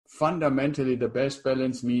fundamentally the best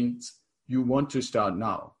balance means you want to start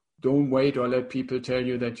now. Don't wait or let people tell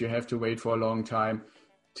you that you have to wait for a long time.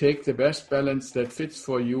 Take the best balance that fits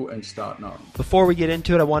for you and start now. Before we get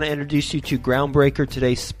into it, I want to introduce you to Groundbreaker,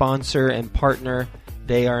 today's sponsor and partner.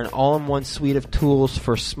 They are an all-in-one suite of tools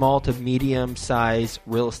for small to medium-sized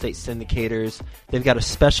real estate syndicators. They've got a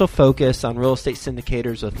special focus on real estate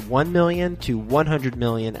syndicators with 1 million to 100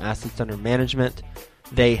 million assets under management.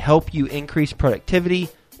 They help you increase productivity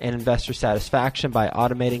and investor satisfaction by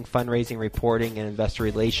automating fundraising, reporting, and investor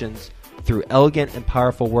relations through elegant and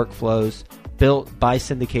powerful workflows built by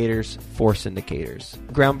syndicators for syndicators.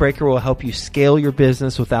 Groundbreaker will help you scale your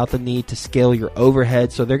business without the need to scale your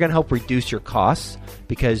overhead. So they're going to help reduce your costs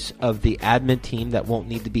because of the admin team that won't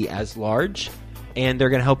need to be as large. And they're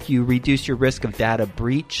going to help you reduce your risk of data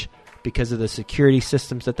breach because of the security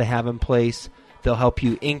systems that they have in place. They'll help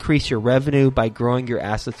you increase your revenue by growing your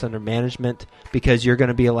assets under management because you're going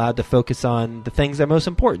to be allowed to focus on the things that are most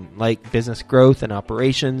important, like business growth and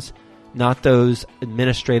operations, not those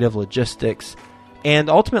administrative logistics. And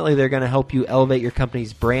ultimately, they're going to help you elevate your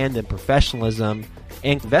company's brand and professionalism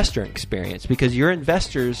and investor experience because your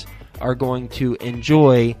investors are going to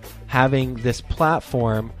enjoy having this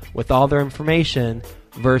platform with all their information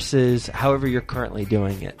versus however you're currently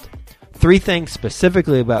doing it. 3 things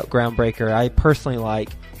specifically about Groundbreaker I personally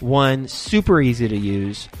like. 1, super easy to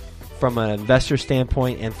use from an investor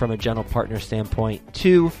standpoint and from a general partner standpoint.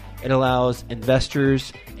 2, it allows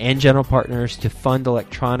investors and general partners to fund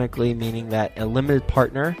electronically, meaning that a limited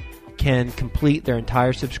partner can complete their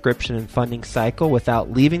entire subscription and funding cycle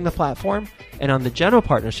without leaving the platform. And on the general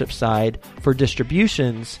partnership side, for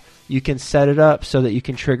distributions, you can set it up so that you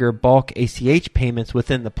can trigger bulk ACH payments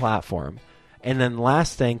within the platform. And then the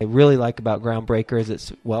last thing I really like about Groundbreaker is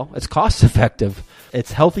it's cost effective.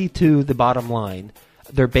 It's healthy to the bottom line.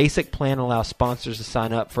 Their basic plan allows sponsors to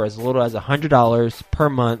sign up for as little as $100 per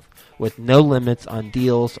month with no limits on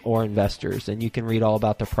deals or investors. And you can read all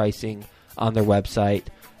about the pricing on their website.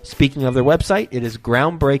 Speaking of their website, it is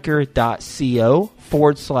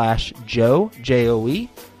groundbreaker.co/Joe, Joe.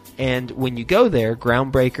 And when you go there,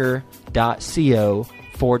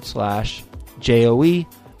 groundbreaker.co/Joe,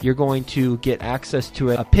 you're going to get access to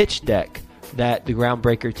a pitch deck that the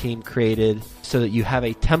Groundbreaker team created so that you have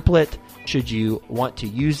a template should you want to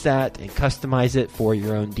use that and customize it for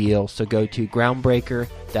your own deal. So go to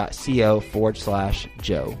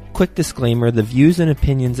groundbreaker.co/Joe. Quick disclaimer, the views and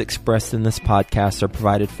opinions expressed in this podcast are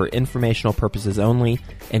provided for informational purposes only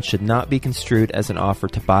and should not be construed as an offer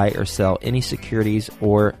to buy or sell any securities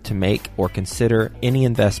or to make or consider any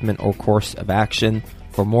investment or course of action.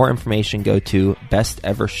 For more information, go to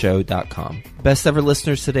bestevershow.com. Best Ever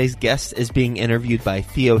listeners, today's guest is being interviewed by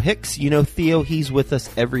Theo Hicks. You know Theo, he's with us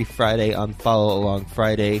every Friday on Follow Along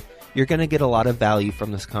Friday. You're going to get a lot of value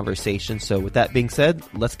from this conversation. So with that being said,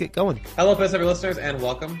 let's get going. Hello, Best Ever listeners, and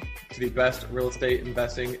welcome to the Best Real Estate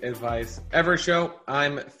Investing Advice Ever show.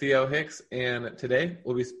 I'm Theo Hicks, and today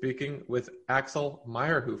we'll be speaking with Axel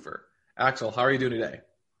Meyerhofer. Axel, how are you doing today?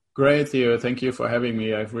 Great, Theo. Thank you for having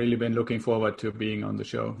me. I've really been looking forward to being on the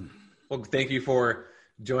show. Well, thank you for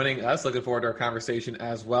joining us. Looking forward to our conversation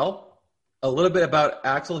as well. A little bit about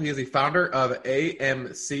Axel. He is the founder of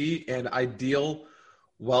AMC and Ideal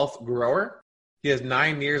Wealth Grower. He has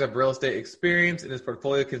 9 years of real estate experience, and his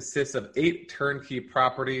portfolio consists of 8 turnkey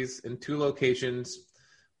properties in 2 locations,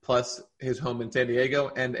 plus his home in San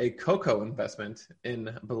Diego and a cocoa investment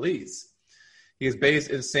in Belize. He is based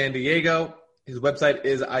in San Diego. His website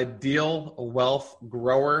is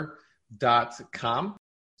idealwealthgrower.com.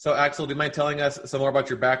 So, Axel, do you mind telling us some more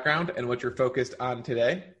about your background and what you're focused on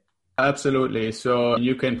today? Absolutely. So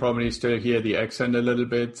you can probably still hear the accent a little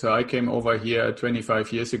bit. So I came over here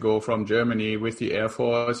 25 years ago from Germany with the Air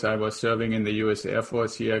Force. I was serving in the US Air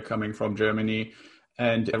Force here, coming from Germany.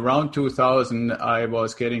 And around 2000, I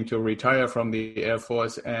was getting to retire from the Air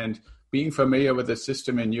Force, and being familiar with the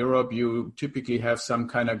system in Europe, you typically have some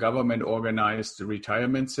kind of government organized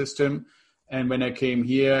retirement system. And when I came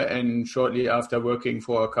here and shortly after working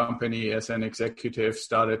for a company as an executive,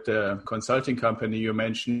 started the consulting company you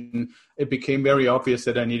mentioned, it became very obvious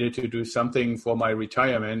that I needed to do something for my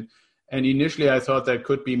retirement. And initially I thought that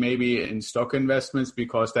could be maybe in stock investments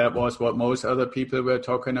because that was what most other people were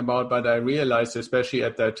talking about. But I realized, especially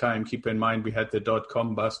at that time, keep in mind, we had the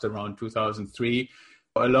dot-com bust around 2003.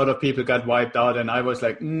 A lot of people got wiped out, and I was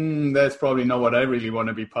like, that's probably not what I really want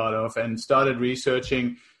to be part of, and started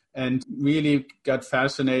researching and really got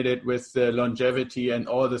fascinated with the longevity and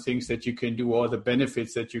all the things that you can do, all the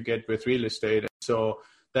benefits that you get with real estate. So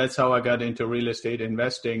that's how I got into real estate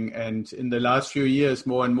investing. And in the last few years,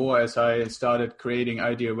 more and more, as I started creating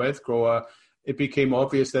Ideal Wealth Grower, it became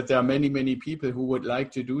obvious that there are many, many people who would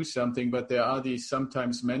like to do something, but there are these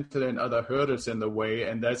sometimes mental and other hurdles in the way.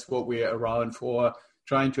 And that's what we're around for,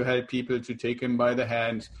 trying to help people to take them by the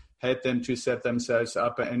hand, help them to set themselves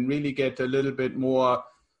up and really get a little bit more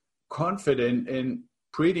confident in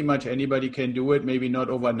pretty much anybody can do it, maybe not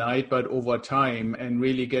overnight, but over time, and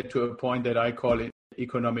really get to a point that I call it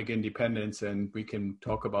economic independence. And we can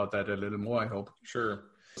talk about that a little more, I hope. Sure.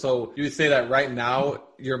 So you would say that right now,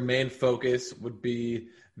 your main focus would be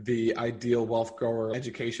the Ideal Wealth Grower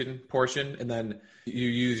education portion, and then you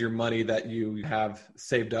use your money that you have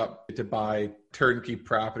saved up to buy turnkey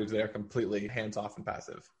properties that are completely hands-off and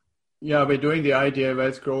passive. Yeah, we're doing the Ideal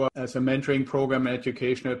Wealth Grower as a mentoring program, an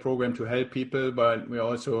educational program to help people, but we're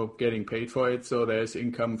also getting paid for it. So there's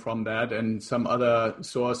income from that and some other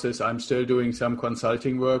sources. I'm still doing some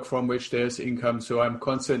consulting work from which there's income. So I'm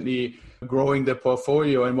constantly growing the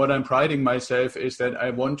portfolio. And what I'm priding myself is that I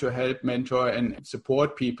want to help, mentor, and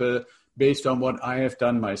support people based on what I have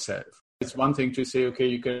done myself. It's one thing to say, okay,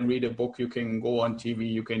 you can read a book, you can go on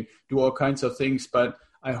TV, you can do all kinds of things, but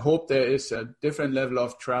I hope there is a different level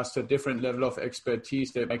of trust, a different level of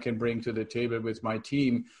expertise that I can bring to the table with my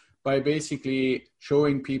team by basically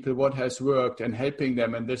showing people what has worked and helping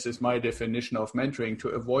them. And this is my definition of mentoring, to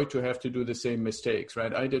avoid to have to do the same mistakes,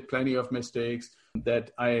 right? I did plenty of mistakes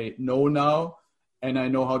that I know now, and I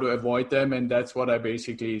know how to avoid them. And that's what I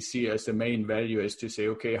basically see as the main value, is to say,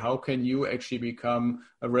 okay, how can you actually become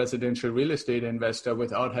a residential real estate investor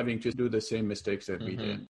without having to do the same mistakes that we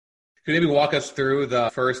did? Could you maybe walk us through the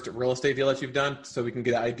first real estate deal that you've done so we can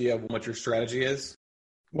get an idea of what your strategy is?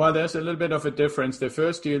 Well, there's a little bit of a difference. The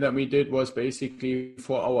first deal that we did was basically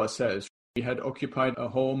for ourselves. We had occupied a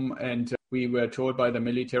home and we were told by the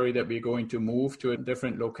military that we're going to move to a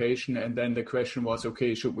different location. And then the question was,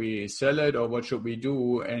 okay, should we sell it or what should we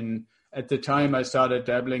do? And at the time I started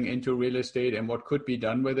dabbling into real estate and what could be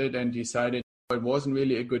done with it, and decided it wasn't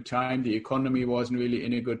really a good time. The economy wasn't really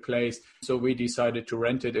in a good place. So we decided to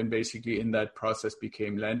rent it, and basically in that process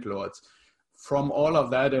became landlords. From all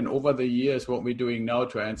of that, and over the years, what we're doing now,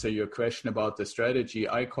 to answer your question about the strategy,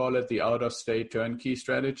 I call it the out-of-state turnkey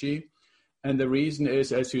strategy. And the reason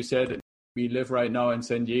is, as you said, we live right now in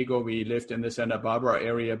San Diego. We lived in the Santa Barbara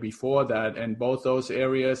area before that. And both those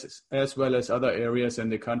areas, as well as other areas in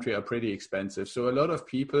the country, are pretty expensive. So a lot of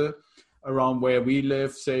people around where we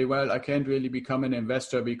live say, well, I can't really become an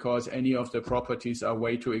investor because any of the properties are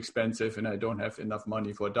way too expensive and I don't have enough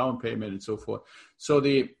money for down payment and so forth. So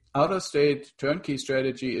the out-of-state turnkey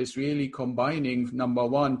strategy is really combining, number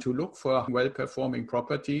one, to look for well-performing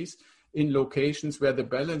properties in locations where the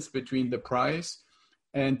balance between the price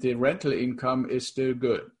and the rental income is still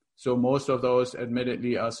good. So most of those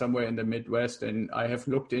admittedly are somewhere in the Midwest, and I have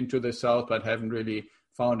looked into the South but haven't really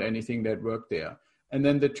found anything that worked there. And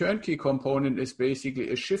then the turnkey component is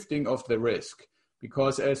basically a shifting of the risk.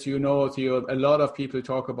 Because as you know, Theo, a lot of people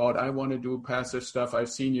talk about, I want to do passive stuff. I've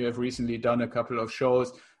seen you have recently done a couple of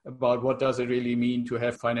shows about what does it really mean to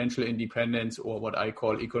have financial independence, or what I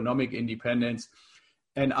call economic independence.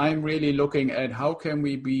 And I'm really looking at how can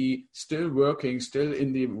we be still working, still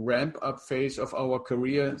in the ramp up phase of our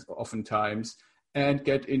career oftentimes, and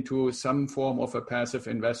get into some form of a passive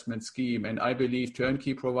investment scheme. And I believe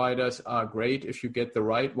turnkey providers are great if you get the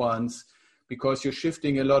right ones, because you're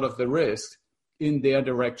shifting a lot of the risk in their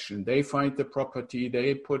direction. They find the property,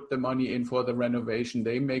 they put the money in for the renovation,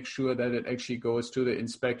 they make sure that it actually goes to the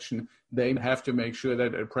inspection, they have to make sure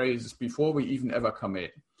that it appraises before we even ever come in.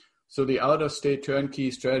 So the out-of-state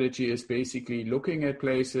turnkey strategy is basically looking at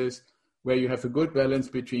places where you have a good balance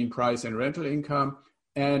between price and rental income,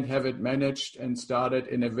 and have it managed and started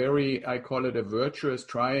in a very, I call it a virtuous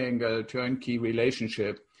triangle turnkey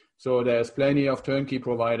relationship. So there's plenty of turnkey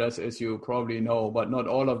providers, as you probably know, but not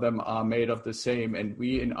all of them are made of the same. And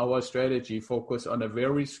we, in our strategy, focus on a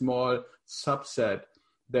very small subset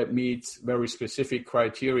that meets very specific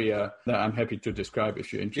criteria that I'm happy to describe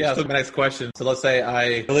if you're interested. Yeah, so my next question. So let's say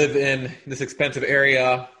I live in this expensive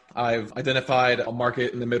area. I've identified a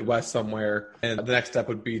market in the Midwest somewhere. And the next step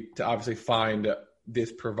would be to obviously find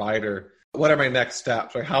this provider. What are my next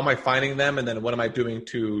steps? Like, how am I finding them? And then what am I doing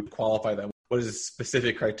to qualify them? What is the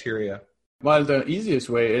specific criteria? Well, the easiest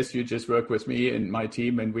way is you just work with me and my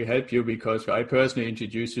team, and we help you because I personally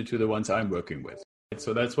introduce you to the ones I'm working with.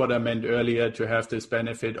 So that's what I meant earlier, to have this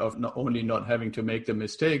benefit of not only not having to make the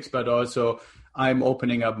mistakes, but also I'm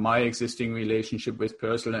opening up my existing relationship with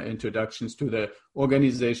personal introductions to the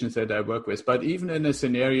organizations that I work with. But even in a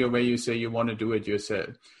scenario where you say you want to do it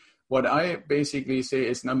yourself, what I basically say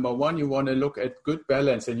is, number one, you want to look at good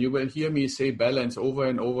balance, and you will hear me say balance over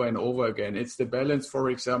and over and over again. It's the balance, for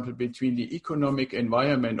example, between the economic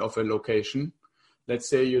environment of a location. Let's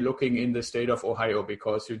say you're looking in the state of Ohio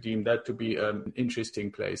because you deem that to be an interesting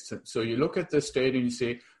place. So you look at the state and you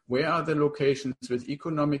say, where are the locations with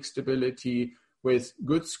economic stability, with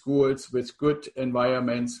good schools, with good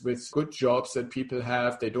environments, with good jobs that people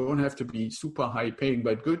have? They don't have to be super high paying,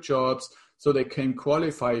 but good jobs, so they can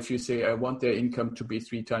qualify if you say, I want their income to be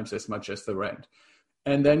 3 times as much as the rent.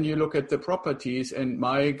 And then you look at the properties, and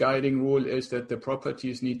my guiding rule is that the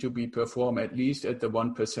properties need to be performed at least at the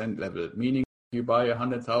 1% level, meaning you buy a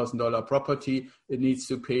 $100,000 property, it needs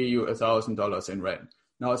to pay you $1,000 in rent.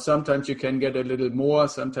 Now, sometimes you can get a little more,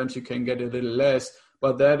 sometimes you can get a little less,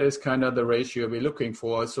 but that is kind of the ratio we're looking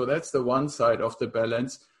for. So that's the one side of the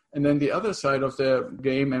balance. And then the other side of the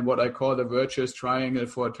game, and what I call the virtuous triangle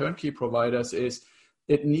for turnkey providers, is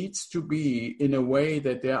it needs to be in a way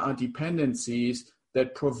that there are dependencies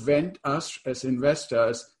that prevent us as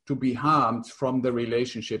investors to be harmed from the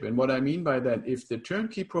relationship. And what I mean by that, if the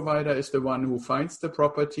turnkey provider is the one who finds the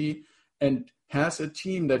property and has a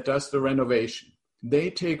team that does the renovation, they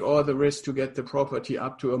take all the risk to get the property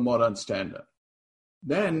up to a modern standard.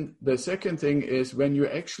 Then the second thing is, when you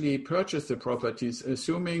actually purchase the properties,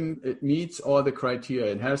 assuming it meets all the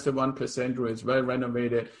criteria, it has the 1% rule, it's well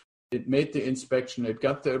renovated, it made the inspection, it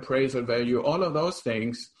got the appraisal value, all of those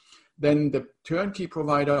things, then the turnkey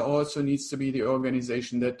provider also needs to be the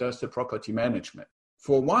organization that does the property management.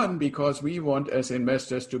 For one, because we want as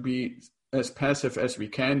investors to be as passive as we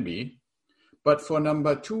can be. But for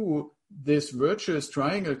number two, this virtuous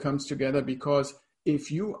triangle comes together because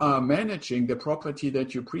if you are managing the property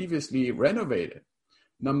that you previously renovated,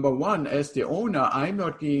 number one, as the owner, I'm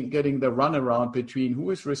not getting the runaround between who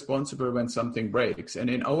is responsible when something breaks. And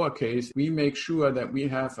in our case, we make sure that we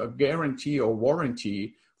have a guarantee or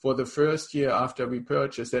warranty for the first year after we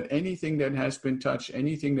purchase, that anything that has been touched,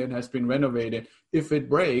 anything that has been renovated, if it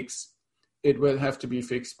breaks, it will have to be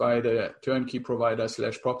fixed by the turnkey provider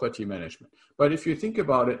 / property management. But if you think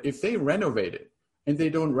about it, if they renovate it and they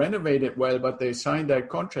don't renovate it well, but they sign that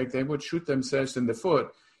contract, they would shoot themselves in the foot.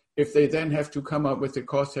 If they then have to come up with the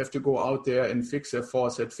cost, have to go out there and fix a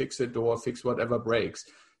faucet, fix a door, fix whatever breaks.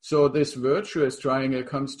 So this virtuous triangle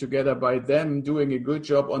comes together by them doing a good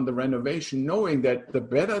job on the renovation, knowing that the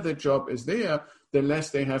better the job is there, the less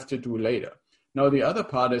they have to do later. Now, the other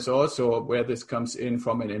part is also where this comes in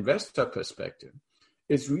from an investor perspective,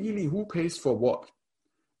 is really who pays for what.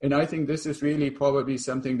 And I think this is really probably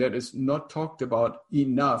something that is not talked about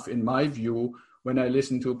enough, in my view, when I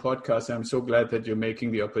listen to podcasts. I'm so glad that you're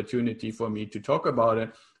making the opportunity for me to talk about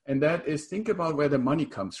it. And that is, think about where the money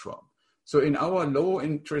comes from. So in our low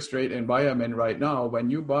interest rate environment right now, when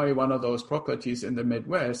you buy one of those properties in the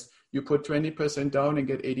Midwest, you put 20% down and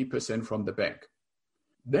get 80% from the bank.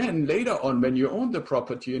 Then later on, when you own the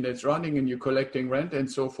property and it's running and you're collecting rent and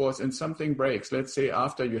so forth, and something breaks, let's say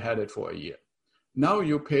after you had it for a year, now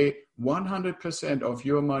you pay 100% of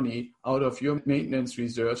your money out of your maintenance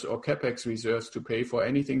reserves or CapEx reserves to pay for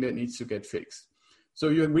anything that needs to get fixed. So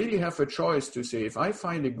you really have a choice to say, if I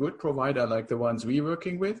find a good provider like the ones we're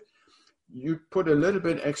working with, you put a little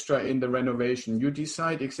bit extra in the renovation. You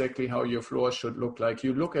decide exactly how your floors should look like.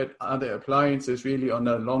 You look at other appliances really on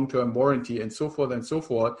a long-term warranty and so forth and so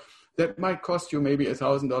forth. That might cost you maybe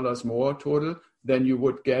 $1,000 more total than you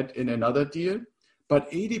would get in another deal. But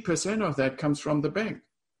 80% of that comes from the bank.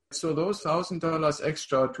 So those $1,000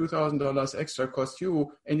 extra, $2,000 extra cost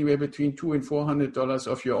you anywhere between $200 and $400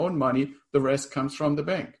 of your own money. The rest comes from the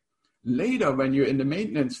bank. Later, when you're in the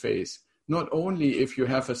maintenance phase, not only if you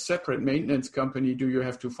have a separate maintenance company do you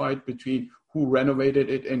have to fight between who renovated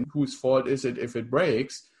it and whose fault is it if it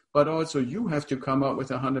breaks, but also you have to come up with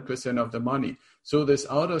 100% of the money. So this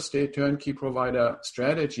out-of-state turnkey provider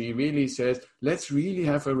strategy really says, let's really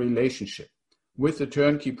have a relationship with the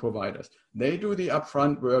turnkey providers. They do the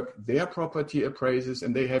upfront work, their property appraises,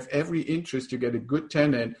 and they have every interest to get a good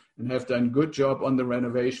tenant and have done a good job on the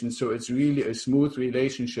renovation. So it's really a smooth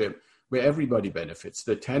relationship where everybody benefits.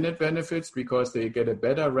 The tenant benefits because they get a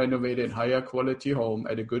better renovated, higher quality home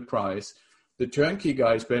at a good price. The turnkey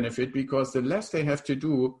guys benefit because the less they have to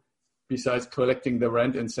do, besides collecting the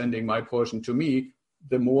rent and sending my portion to me,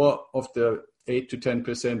 the more of the 8 to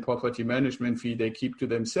 10% property management fee they keep to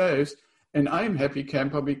themselves. And I'm happy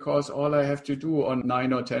camper because all I have to do on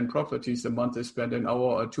 9 or 10 properties a month is spend an hour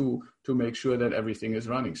or two to make sure that everything is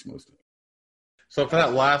running smoothly. So for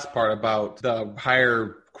that last part about the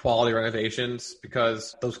higher quality renovations,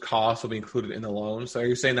 because those costs will be included in the loan. So are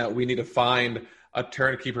you saying that we need to find a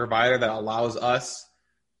turnkey provider that allows us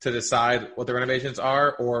to decide what the renovations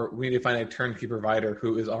are, or we need to find a turnkey provider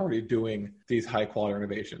who is already doing these high quality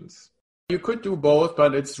renovations? You could do both,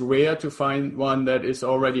 but it's rare to find one that is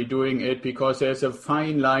already doing it, because there's a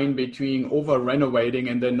fine line between over renovating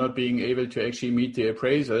and then not being able to actually meet the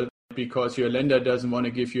appraisal, because your lender doesn't want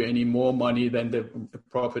to give you any more money than the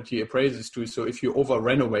property appraises to. So if you over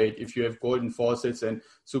renovate, if you have golden faucets and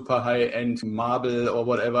super high end marble or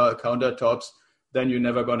whatever countertops, then you're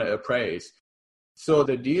never going to appraise. So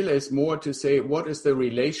the deal is more to say, what is the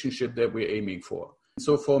relationship that we're aiming for?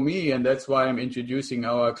 So for me, and that's why I'm introducing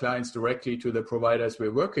our clients directly to the providers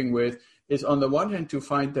we're working with, is on the one hand to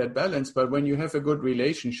find that balance. But when you have a good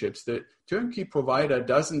relationships, the turnkey provider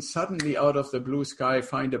doesn't suddenly out of the blue sky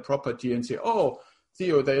find a property and say, oh,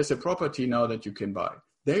 Theo, there's a property now that you can buy.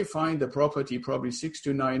 They find the property probably 6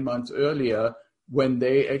 to 9 months earlier, when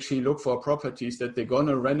they actually look for properties that they're going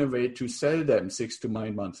to renovate to sell them 6 to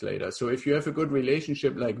 9 months later. So if you have a good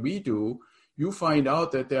relationship like we do, you find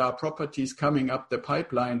out that there are properties coming up the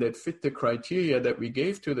pipeline that fit the criteria that we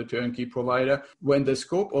gave to the turnkey provider when the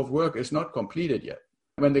scope of work is not completed yet.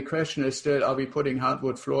 When the question is still, are we putting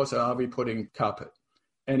hardwood floors or are we putting carpet?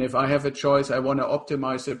 And if I have a choice, I want to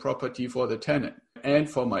optimize the property for the tenant and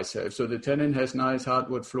for myself. So the tenant has nice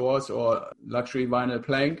hardwood floors or luxury vinyl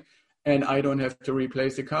plank, and I don't have to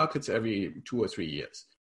replace the carpets every 2 or 3 years.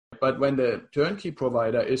 But when the turnkey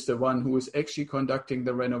provider is the one who is actually conducting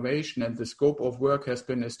the renovation and the scope of work has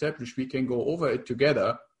been established, we can go over it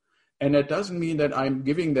together. And that doesn't mean that I'm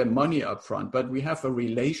giving them money up front, but we have a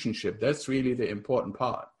relationship. That's really the important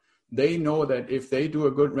part. They know that if they do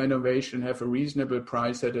a good renovation, have a reasonable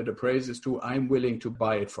price that it appraises to, I'm willing to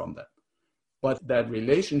buy it from them. But that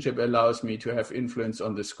relationship allows me to have influence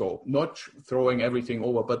on the scope, not throwing everything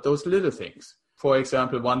over, but those little things. For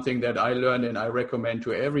example, one thing that I learned and I recommend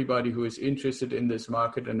to everybody who is interested in this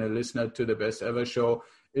market and a listener to the Best Ever Show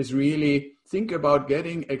is really think about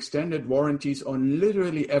getting extended warranties on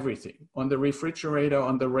literally everything, on the refrigerator,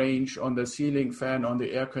 on the range, on the ceiling fan, on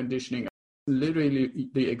the air conditioning. Literally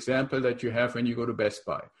the example that you have when you go to Best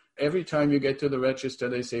Buy. Every time you get to the register,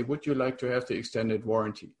 they say, would you like to have the extended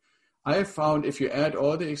warranty? I have found if you add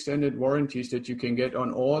all the extended warranties that you can get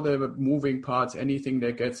on all the moving parts, anything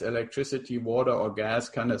that gets electricity, water, or gas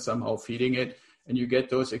kind of somehow feeding it, and you get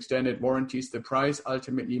those extended warranties, the price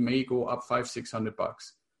ultimately may go up $500-600,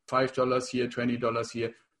 $5 here, $20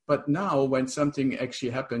 here. But now when something actually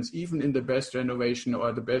happens, even in the best renovation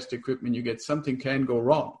or the best equipment you get, something can go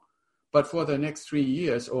wrong. But for the next 3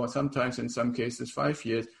 years, or sometimes in some cases 5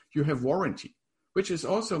 years, you have warranty, which is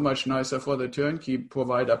also much nicer for the turnkey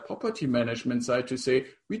provider property management side to say,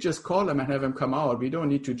 we just call them and have them come out. We don't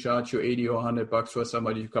need to charge you $80 or $100 for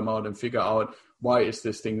somebody to come out and figure out why is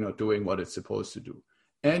this thing not doing what it's supposed to do.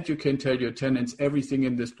 And you can tell your tenants everything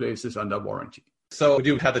in this place is under warranty. So would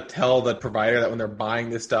you have to tell the provider that when they're buying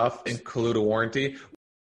this stuff, include a warranty?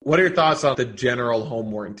 What are your thoughts on the general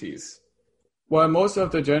home warranties? Well, most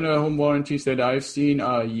of the general home warranties that I've seen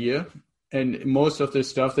are a year. And most of the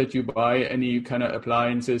stuff that you buy, any kind of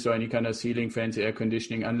appliances or any kind of ceiling fans, air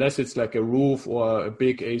conditioning, unless it's like a roof or a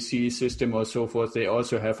big AC system or so forth, they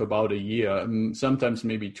also have about a year, sometimes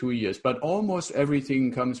maybe 2 years. But almost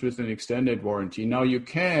everything comes with an extended warranty. Now you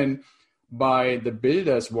can buy the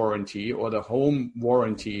builder's warranty or the home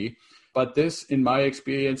warranty, but this, in my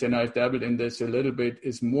experience, and I've dabbled in this a little bit,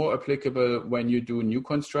 is more applicable when you do new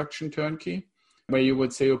construction turnkey, where you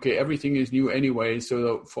would say, okay, everything is new anyway,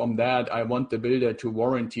 so from that, I want the builder to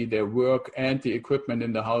warranty their work and the equipment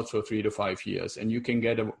in the house for 3 to 5 years. And you can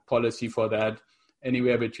get a policy for that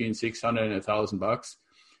anywhere between $600 and $1,000.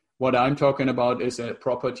 What I'm talking about is a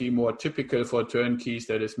property more typical for turnkeys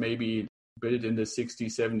that is maybe built in the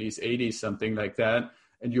 60s, 70s, 80s, something like that.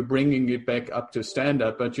 And you're bringing it back up to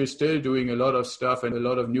standard, but you're still doing a lot of stuff and a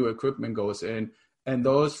lot of new equipment goes in. And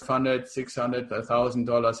those $100, $600,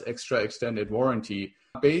 $1,000 extra extended warranty,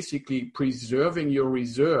 basically preserving your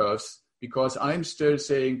reserves, because I'm still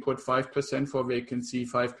saying put 5% for vacancy,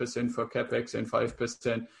 5% for CapEx, and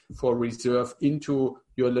 5% for reserve into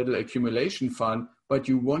your little accumulation fund, but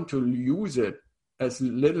you want to use it as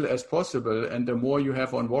little as possible. And the more you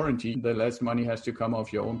have on warranty, the less money has to come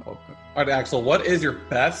off your own pocket. All right, Axel, what is your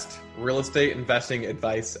best real estate investing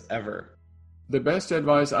advice ever? The best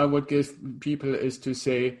advice I would give people is to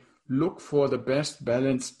say, look for the best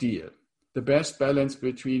balanced deal. The best balance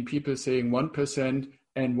between people saying 1%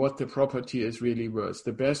 and what the property is really worth.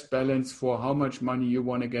 The best balance for how much money you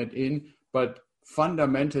want to get in. But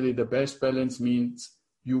fundamentally, the best balance means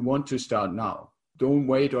you want to start now. Don't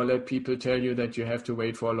wait or let people tell you that you have to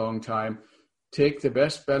wait for a long time. Take the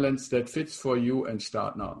best balance that fits for you and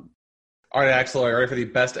start now. All right, Axel, are you ready for the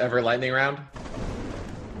best ever lightning round?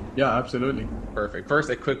 Yeah, absolutely. Perfect. First,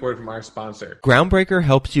 a quick word from our sponsor. Groundbreaker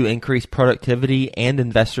helps you increase productivity and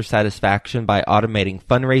investor satisfaction by automating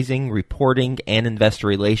fundraising, reporting, and investor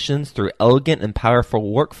relations through elegant and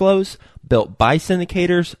powerful workflows built by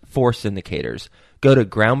syndicators for syndicators. Go to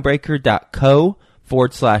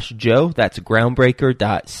groundbreaker.co/Joe. That's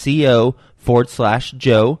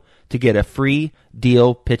groundbreaker.co/Joe to get a free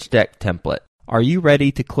deal pitch deck template. Are you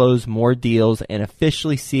ready to close more deals and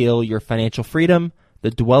officially seal your financial freedom? The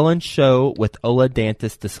Dwellin Show with Ola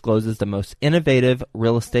Dantis discloses the most innovative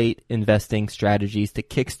real estate investing strategies to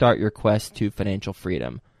kickstart your quest to financial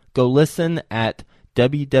freedom. Go listen at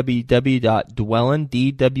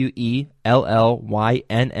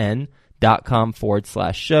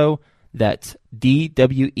www.dwellyn.com/show. That's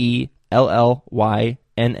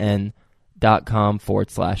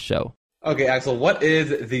DWELLYNN.com/show. Okay, Axel, what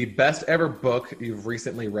is the best ever book you've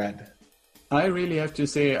recently read? I really have to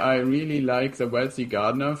say I really like The Wealthy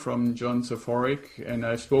Gardener from John Soforic, and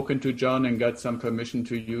I've spoken to John and got some permission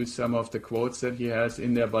to use some of the quotes that he has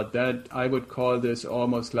in there, but that I would call this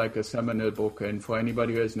almost like a seminal book, and for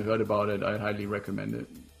anybody who hasn't heard about it, I highly recommend it.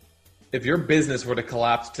 If your business were to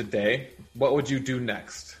collapse today, what would you do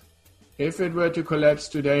next? If it were to collapse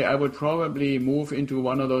today, I would probably move into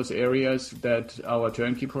one of those areas that our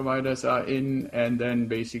turnkey providers are in and then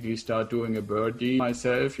basically start doing a birdie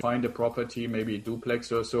myself, find a property, maybe a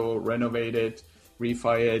duplex or so, renovate it,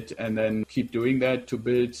 refi it, and then keep doing that to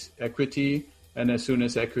build equity. And as soon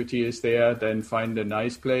as equity is there, then find a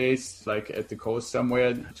nice place, like at the coast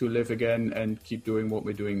somewhere, to live again and keep doing what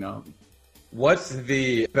we're doing now. What's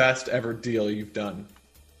the best ever deal you've done?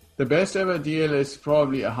 The best ever deal is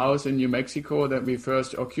probably a house in New Mexico that we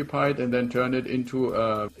first occupied and then turned it into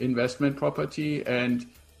an investment property. And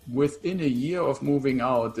within a year of moving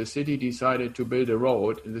out, the city decided to build a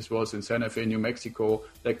road, this was in Santa Fe, New Mexico,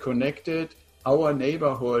 that connected our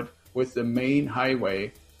neighborhood with the main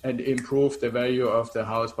highway and improved the value of the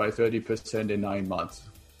house by 30% in 9 months.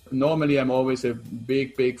 Normally, I'm always a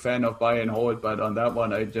big fan of buy and hold, but on that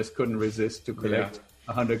one, I just couldn't resist to collect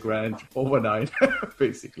 $100,000 overnight,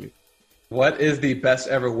 basically. What is the best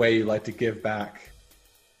ever way you like to give back?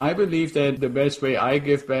 I believe that the best way I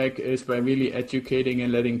give back is by really educating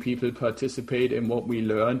and letting people participate in what we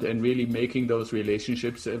learned and really making those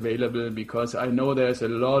relationships available, because I know there's a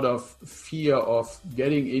lot of fear of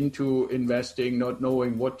getting into investing, not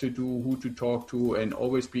knowing what to do, who to talk to, and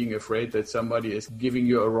always being afraid that somebody is giving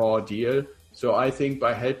you a raw deal. So I think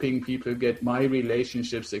by helping people get my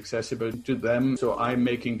relationships accessible to them, so I'm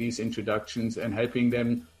making these introductions and helping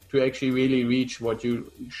them to actually really reach what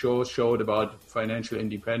you showed about financial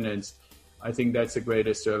independence, I think that's the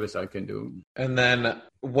greatest service I can do. And then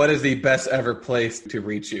what is the best ever place to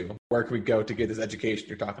reach you? Where can we go to get this education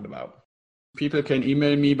you're talking about? People can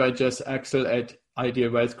email me by just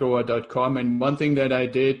axel@idealwealthgrower.com. And one thing that I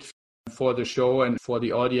did for the show and for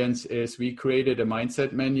the audience is we created a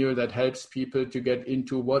mindset menu that helps people to get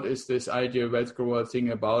into what is this Ideal Wealth Grower thing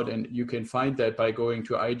about. And you can find that by going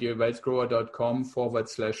to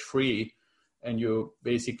idealwealthgrower.com/free. And you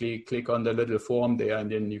basically click on the little form there and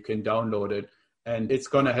then you can download it. And it's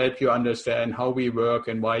going to help you understand how we work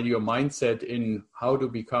and why your mindset in how to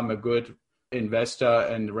become a good investor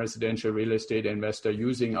and residential real estate investor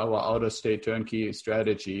using our out-of-state turnkey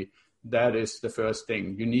strategy. That is the first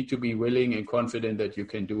thing. You need to be willing and confident that you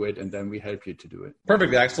can do it, and then we help you to do it.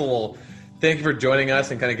 Perfect, Axel. Well, thank you for joining us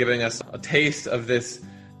and kind of giving us a taste of this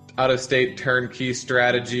out-of-state turnkey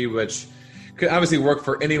strategy, which could obviously work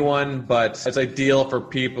for anyone, but it's ideal for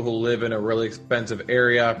people who live in a really expensive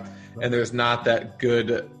area and there's not that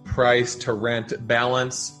good price to rent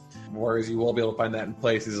balance, whereas you will be able to find that in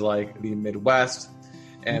places like the Midwest.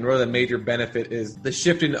 And really the major benefit is the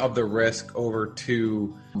shifting of the risk over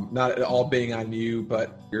to not it all being on you,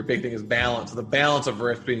 but your big thing is balance. So the balance of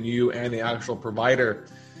risk between you and the actual provider.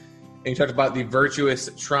 And you talked about the virtuous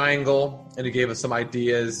triangle, and you gave us some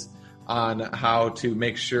ideas on how to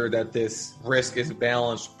make sure that this risk is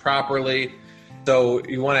balanced properly. So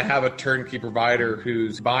you want to have a turnkey provider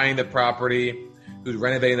who's buying the property, who's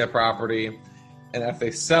renovating the property, and if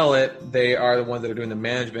they sell it, they are the ones that are doing the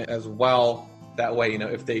management as well. That way,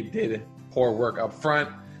 if they did poor work up front,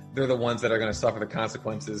 they're the ones that are going to suffer the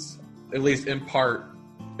consequences, at least in part,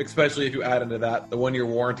 especially if you add into that the 1-year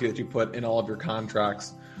warranty that you put in all of your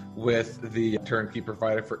contracts with the turnkey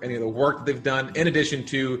provider for any of the work that they've done, in addition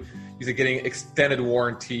to getting extended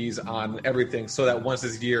warranties on everything, so that once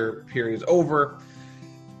this year period is over,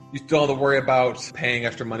 you still have to worry about paying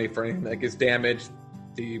extra money for anything that gets damaged.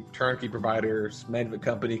 The turnkey provider's management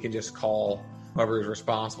company can just call whoever is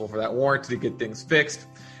responsible for that warranty to get things fixed.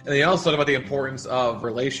 And then you also talk about the importance of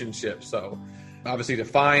relationships. So Obviously, to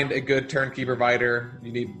find a good turnkey provider,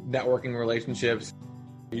 you need networking relationships.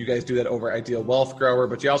 You guys do that over Ideal Wealth Grower,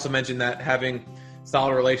 but you also mentioned that having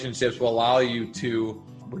solid relationships will allow you to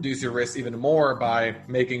reduce your risk even more by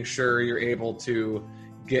making sure you're able to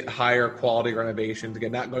get higher quality renovations.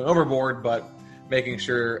 Again, not going overboard, but making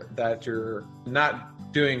sure that you're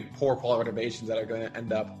not doing poor quality renovations that are going to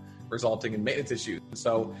end up resulting in maintenance issues.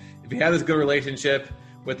 So if you have this good relationship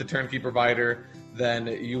with the turnkey provider, then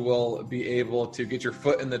you will be able to get your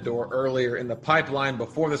foot in the door earlier in the pipeline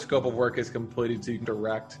before the scope of work is completed, so you can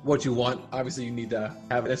direct what you want. Obviously, you need to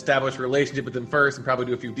have an established relationship with them first and probably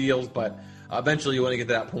do a few deals, but eventually you want to get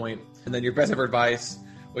to that point. And then your best ever advice,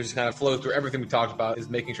 which is kind of flows through everything we talked about, is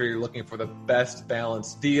making sure you're looking for the best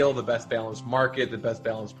balanced deal, the best balanced market, the best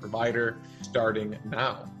balanced provider starting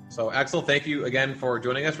now. So Axel, thank you again for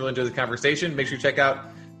joining us. Really enjoyed the conversation. Make sure you check out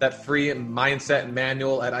that free mindset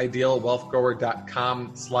manual at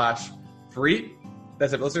idealwealthgrower.com/free.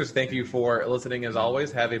 That's it, listeners. Thank you for listening as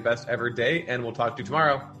always. Have a best ever day, and we'll talk to you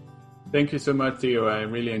tomorrow. Thank you so much, Theo. I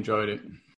really enjoyed it.